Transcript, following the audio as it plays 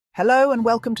Hello and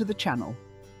welcome to the channel.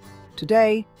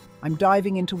 Today, I'm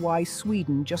diving into why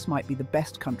Sweden just might be the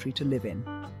best country to live in.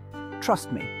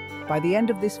 Trust me, by the end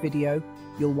of this video,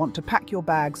 you'll want to pack your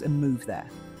bags and move there.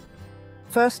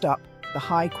 First up, the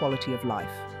high quality of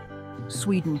life.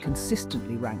 Sweden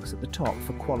consistently ranks at the top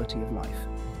for quality of life.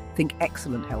 Think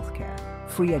excellent healthcare,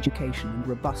 free education and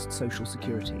robust social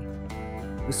security.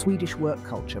 The Swedish work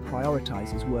culture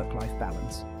prioritizes work-life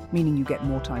balance, meaning you get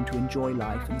more time to enjoy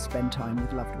life and spend time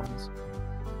with loved ones.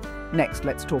 Next,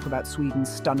 let's talk about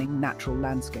Sweden's stunning natural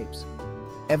landscapes.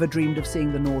 Ever dreamed of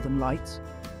seeing the Northern Lights?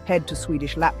 Head to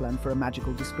Swedish Lapland for a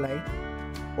magical display,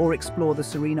 or explore the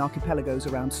serene archipelagos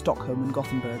around Stockholm and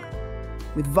Gothenburg.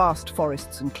 With vast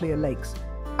forests and clear lakes,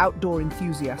 outdoor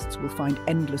enthusiasts will find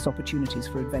endless opportunities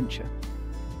for adventure.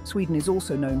 Sweden is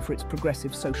also known for its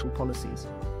progressive social policies.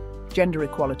 Gender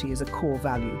equality is a core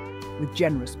value, with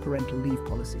generous parental leave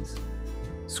policies.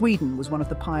 Sweden was one of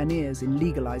the pioneers in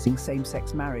legalizing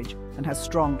same-sex marriage and has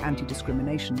strong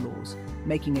anti-discrimination laws,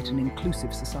 making it an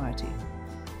inclusive society.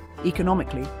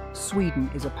 Economically, Sweden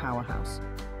is a powerhouse.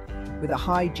 With a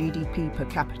high GDP per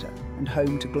capita and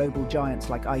home to global giants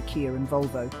like IKEA and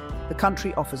Volvo, the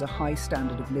country offers a high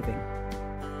standard of living.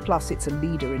 Plus, it's a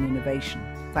leader in innovation,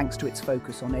 thanks to its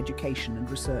focus on education and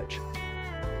research.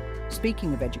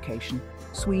 Speaking of education,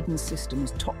 Sweden's system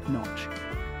is top-notch.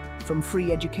 From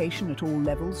free education at all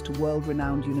levels to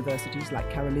world-renowned universities like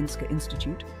Karolinska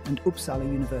Institute and Uppsala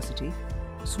University,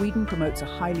 Sweden promotes a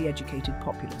highly educated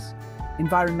populace.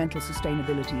 Environmental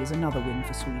sustainability is another win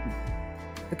for Sweden.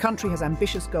 The country has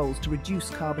ambitious goals to reduce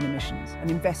carbon emissions and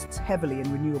invests heavily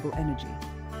in renewable energy.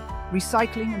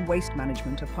 Recycling and waste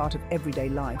management are part of everyday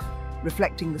life,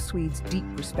 reflecting the Swedes' deep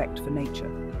respect for nature.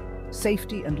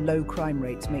 Safety and low crime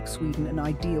rates make Sweden an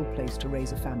ideal place to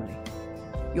raise a family.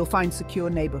 You'll find secure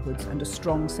neighborhoods and a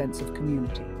strong sense of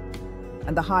community.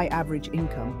 And the high average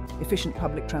income, efficient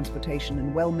public transportation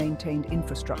and well-maintained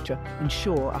infrastructure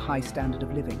ensure a high standard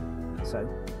of living. So,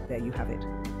 there you have it.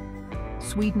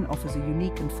 Sweden offers a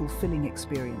unique and fulfilling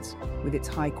experience with its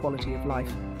high quality of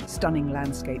life, stunning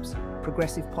landscapes,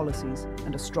 progressive policies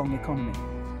and a strong economy.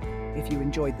 If you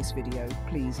enjoyed this video,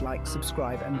 please like,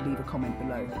 subscribe and leave a comment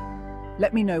below.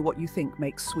 Let me know what you think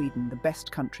makes Sweden the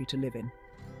best country to live in.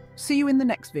 See you in the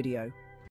next video.